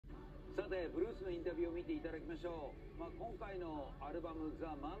てブルースのインタビューを見ていただきましょう。今回のアルバム「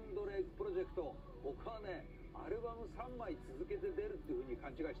ザ・マンドレークプロジェクト」、僕はねアルバム3枚続けて出るっていうふうに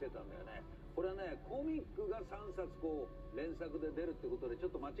勘違いしてたんだよね。これはねコミックが3冊こう連作で出るってことでち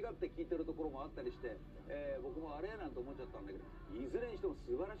ょっと間違って聞いてるところもあったりして、僕もあれなんて思っちゃったんだけど、いずれにしても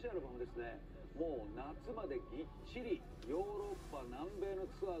素晴らしいアルバムですね。もう夏までぎっちりヨーロッパ南米の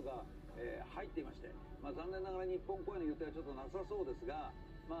ツアーが、入っていまして、残念ながら日本公演の予定はちょっとなさそうですが、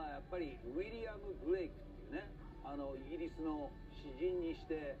やっぱりウィリアム・ブレイクっていうね、イギリスの詩人にし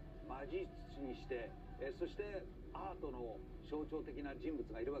て魔術師にして、そしてアートの象徴的な人物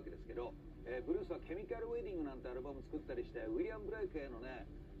がいるわけですけど、ブルースはケミカル・ウェディングなんてアルバム作ったりして、ウィリアム・ブレイクへのね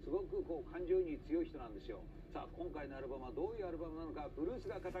すごくこう感情移入強い人なんですよ。さあ今回のアルバムはどういうアルバムなのかブルース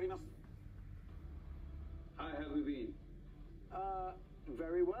が語ります。Hi, how have you been?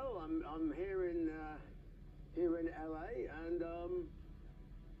 Very well. I'm here in LA, and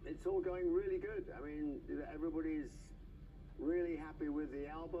it's all going really good. I mean, everybody's really happy with the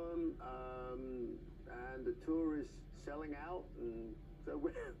album, and the tour is selling out, and so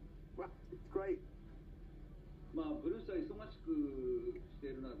well, it's great. ブルースは忙しくしてい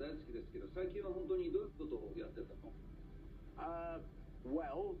るのは大好きですけど、最近は本当にどういうことをやってたの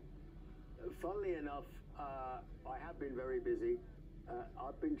？Well, funnily enough, I have been very busy.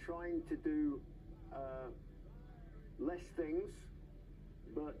 I've been trying to do less things,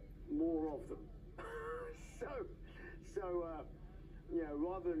 but more of them. so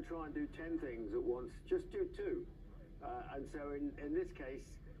rather than try and do 10 things at once, just do 2. And so in this case,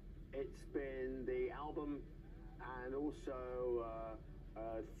 it's been the album and also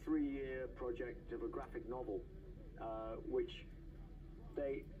a 3-year project of a graphic novel, which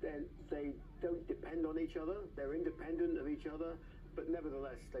they don't depend on each other. They're independent of each other, but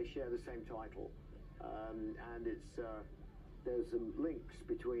nevertheless they share the same title, and it's there's some links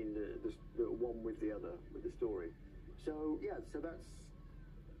between the one with the other with the story. So yeah, so that's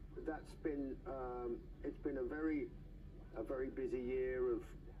been it's been a very busy year of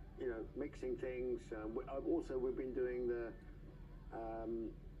mixing things. We've been doing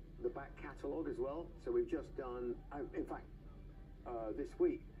the back catalogue as well. So we've just done, in fact, this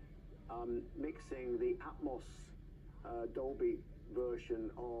week, mixing the Atmos Dolby version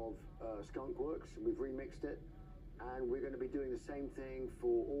of Skunkworks. We've remixed it, and we're going to be doing the same thing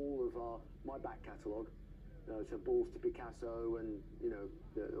for all of my back catalogue. So Balls to Picasso and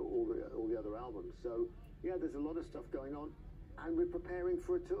all the other albums. So yeah, there's a lot of stuff going on, and we're preparing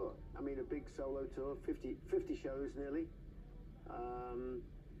for a tour. I mean, a big solo tour, 50 shows nearly, and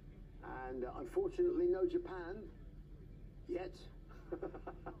unfortunately no Japan yet.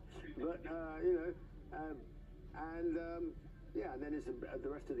 But yeah, and then it's the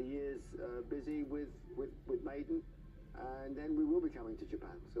rest of the year's busy with Maiden, and then we will be coming to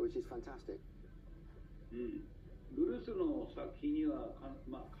Japan, so which is fantastic. ブルースの作品には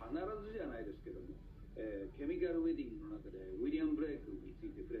必ずじゃないですけども、ケミカルウェディングの中でウィリアム・ブレイクにつ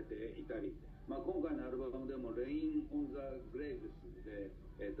いて触れていたり、今回のアルバムでも「レイン・オン・ザ・グレイブスで」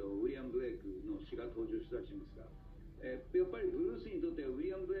ウィリアム・ブレイクの詩が登場したらしいんですが、やっぱりブルースにとってはウィ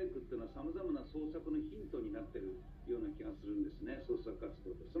リアム・ブレイクっていうのはさまざまな創作のヒントになってるような気がするんですね、創作活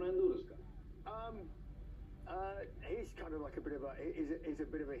動で。その辺どうですか？He's kind of like he's a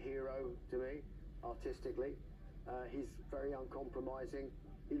bit of a hero to me, artistically. He's very uncompromising.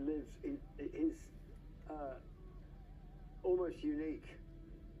 He's almost unique.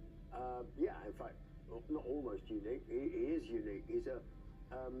 Yeah, in fact, not almost unique. He is unique. He's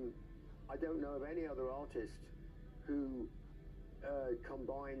I don't know of any other artist who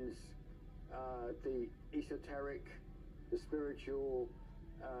combines the esoteric, the spiritual,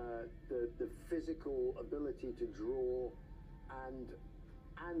 the physical ability to draw,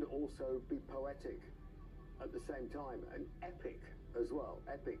 and also be poetic at the same time, and epic as well,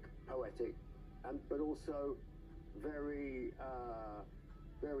 epic, poetic, but also very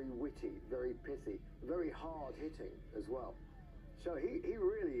witty, very pithy, very hard hitting as well. So he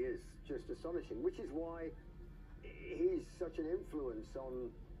really is just astonishing, which is why he's such an influence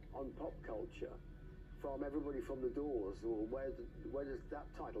on pop culture, from everybody from the Doors, or where does that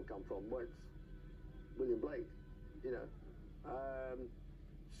title come from? Well, it's William Blake,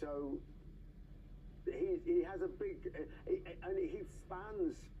 so he has a big, and he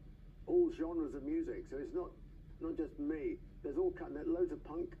spans all genres of music. So it's not just me. There's loads of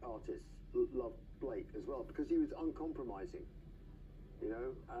punk artists love Blake as well, because he was uncompromising,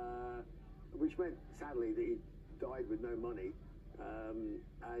 which meant sadly that he died with no money,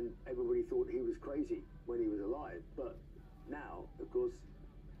 and everybody thought he was crazy when he was alive. But now, of course,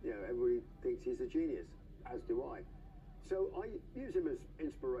 everybody thinks he's a genius, as do I. So I use him as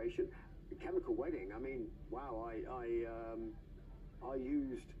inspiration. wedding. I mean, wow, I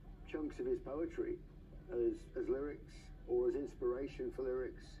used chunks of his poetry as lyrics or as inspiration for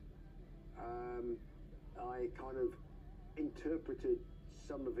lyrics. I kind of interpreted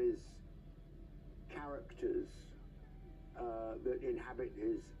some of his characters that inhabit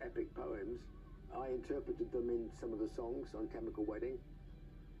his epic poems. I interpreted them in some of the songs on Chemical Wedding.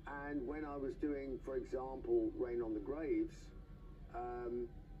 And when I was doing, for example, Rain on the Graves,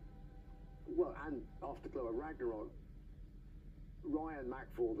 well, and Afterglow of Ragnarok, Ryan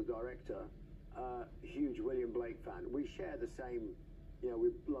Mackfall, the director, huge William Blake fan. We share the same, you know, we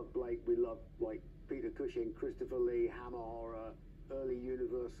love Blake, we love like Peter Cushing, Christopher Lee, Hammer horror, early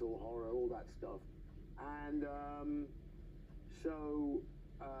Universal horror, all that stuff. And so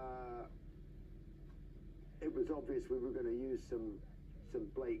it was obvious we were going to use some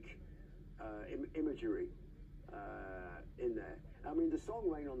Blake imagery in there. I mean, the song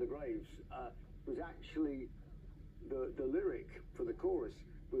Rain on the Graves was actually, the lyric for the chorus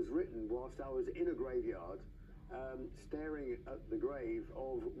was written whilst I was in a graveyard staring at the grave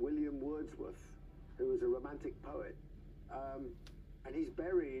of William Wordsworth, who was a romantic poet. And he's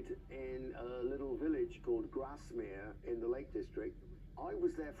buried in a little village called Grasmere in the Lake District. I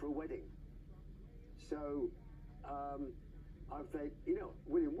was there for a wedding. So I said, you know,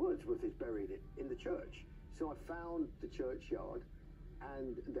 William Wordsworth is buried in the church. So I found the churchyard,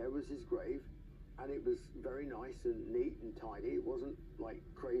 and there was his grave, and it was very nice and neat and tidy. It wasn't like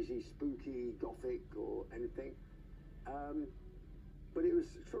crazy, spooky, gothic or anything. But it was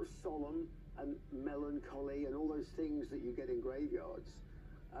sort of solemn and melancholy and all those things that you get in graveyards.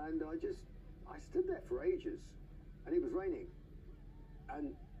 And I stood there for ages, and it was raining.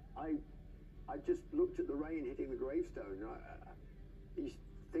 And I just looked at the rain hitting the gravestone. You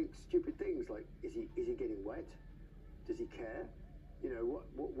think stupid things like, is he getting wet? Does he care? You know,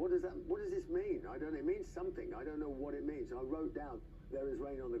 what does this mean? I don't know, it means something. I don't know what it means. I wrote down, there is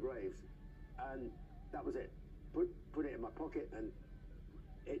rain on the graves. And that was it. Put it in my pocket, and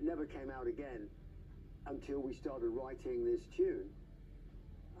it never came out again until we started writing this tune.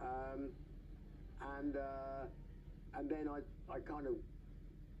 And then I kind of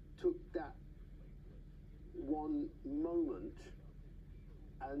took that one moment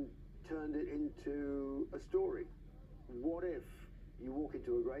and turned it into a story. What if you walk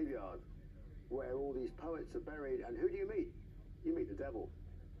into a graveyard where all these poets are buried, and who do you meet? You meet the devil.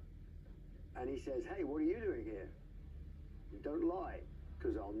 And he says, hey, what are you doing here? Don't lie,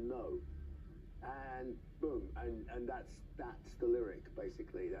 because I'll know. And boom, and that's the lyric,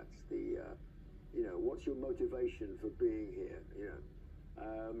 basically. That's the, you know, what's your motivation for being here, you know?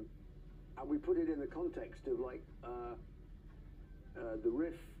 And we put it in the context of like the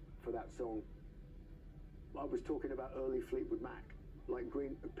riff for that song. I was talking about early Fleetwood Mac, like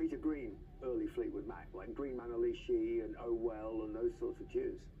Peter Green, early Fleetwood Mac, like Green Man Alicia and Oh Well and those sorts of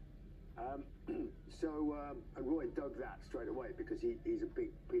tunes. And Roy dug that straight away because he's a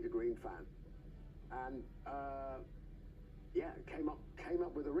big Peter Green fan. And yeah, came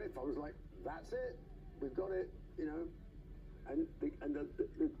up with a riff. I was like, that's it, we've got it, you know. And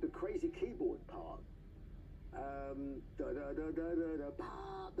the crazy keyboard part,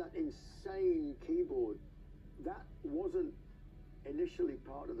 that insane keyboard, that wasn't initially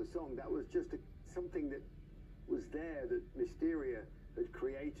part of the song. That was just something that was there that Mysteria had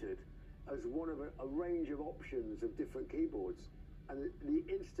created as one of a range of options of different keyboards. And the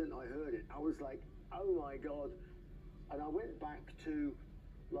instant I heard it, I was like, oh my God. And I went back to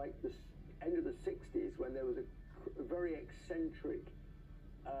like the end of the 60s when there was a very eccentric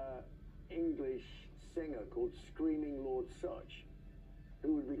English singer called Screaming Lord Such,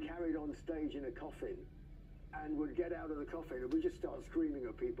 who would be carried on stage in a coffin and would get out of the coffin and would just start screaming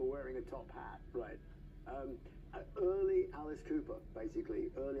at people wearing a top hat, right? Early Alice Cooper, basically.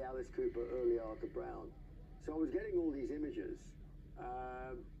 Early Alice Cooper, early Arthur Brown. So I was getting all these images,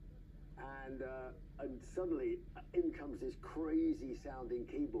 and suddenly in comes this crazy sounding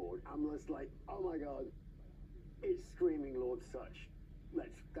keyboard. I'm just like, oh my God, it's Screaming Lord Such.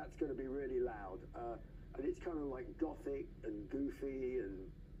 That's going to be really loud. And it's kind of like gothic and goofy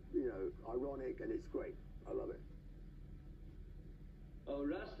and, you know, ironic, and it's great. I love it. Oh,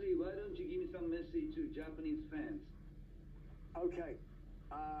 lastly, why don't you give me some message to Japanese fans? Okay.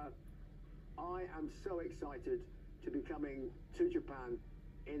 I am so excited to be coming to Japan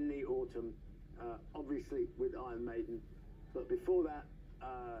in the autumn, obviously with Iron Maiden. But before that,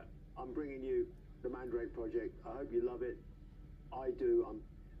 I'm bringing you the Mandrake Project. I hope you love it. I do. I'm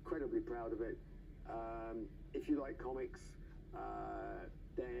incredibly proud of it. If you like comics,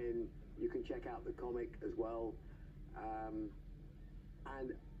 then you can check out the comic as well.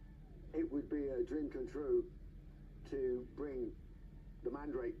 And it would be a dream come true to bring the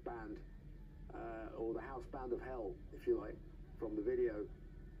Mandrake band, or the house band of hell, if you like, from the video,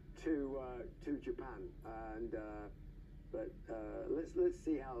 to Japan. And but let's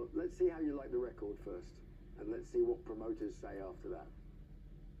see how you like the record first, and let's see what promoters say after that.